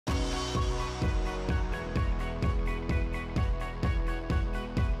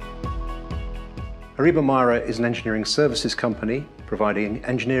HORIBA MIRA is an engineering services company providing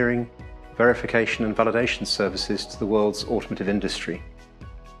engineering, verification and validation services to the world's automotive industry.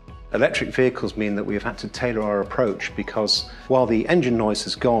 Electric vehicles mean that we have had to tailor our approach because while the engine noise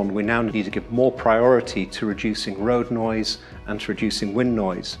has gone, we now need to give more priority to reducing road noise and to reducing wind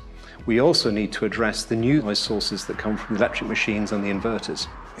noise. We also need to address the new noise sources that come from the electric machines and the inverters.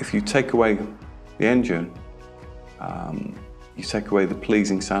 If you take away the engine, you take away the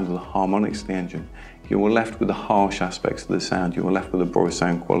pleasing sound of the harmonics of the engine, you are left with the harsh aspects of the sound, you are left with a broad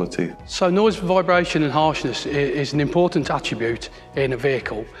sound quality. So noise, vibration and harshness is an important attribute in a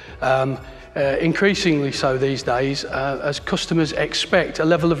vehicle. Increasingly so these days, as customers expect a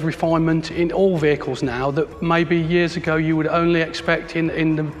level of refinement in all vehicles now that maybe years ago you would only expect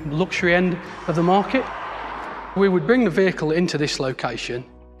in the luxury end of the market. We would bring the vehicle into this location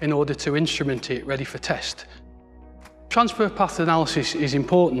in order to instrument it ready for test. Transfer path analysis is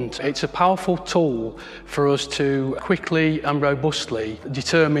important. It's a powerful tool for us to quickly and robustly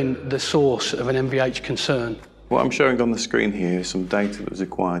determine the source of an MVH concern. What I'm showing on the screen here is some data that was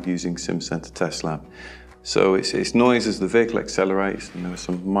acquired using Simcenter Test Lab. So it's noise as the vehicle accelerates, and there are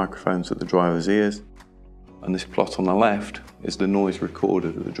some microphones at the driver's ears. And this plot on the left is the noise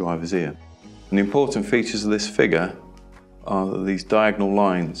recorded at the driver's ear. And the important features of this figure are these diagonal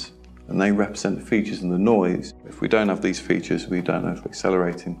lines, and they represent the features and the noise. If we don't have these features, we don't know if we're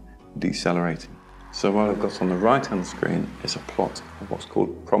accelerating or decelerating. So what I've got on the right-hand screen is a plot of what's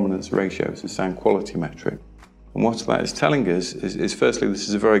called prominence ratio. It's a sound quality metric. And what that is telling us is firstly, this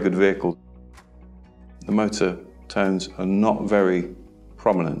is a very good vehicle. The motor tones are not very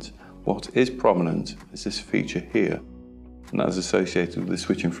prominent. What is prominent is this feature here, and that is associated with the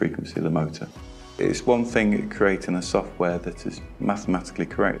switching frequency of the motor. It's one thing creating a software that is mathematically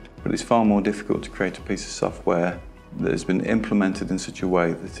correct, but it's far more difficult to create a piece of software that has been implemented in such a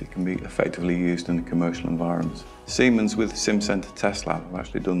way that it can be effectively used in a commercial environment. Siemens with Simcenter Test Lab have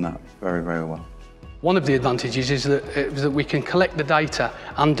actually done that very, very well. One of the advantages is that we can collect the data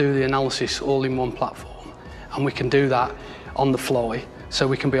and do the analysis all in one platform, and we can do that on the fly. So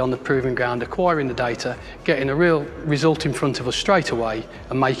we can be on the proving ground, acquiring the data, getting a real result in front of us straight away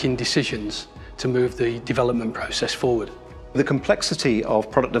and making decisions to move the development process forward. The complexity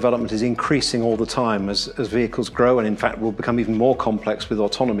of product development is increasing all the time as vehicles grow, and in fact will become even more complex with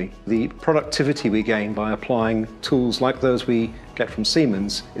autonomy. The productivity we gain by applying tools like those we get from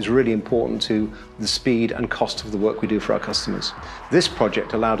Siemens is really important to the speed and cost of the work we do for our customers. This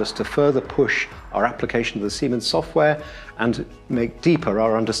project allowed us to further push our application of the Siemens software and make deeper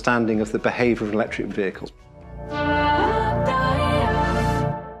our understanding of the behaviour of electric vehicles.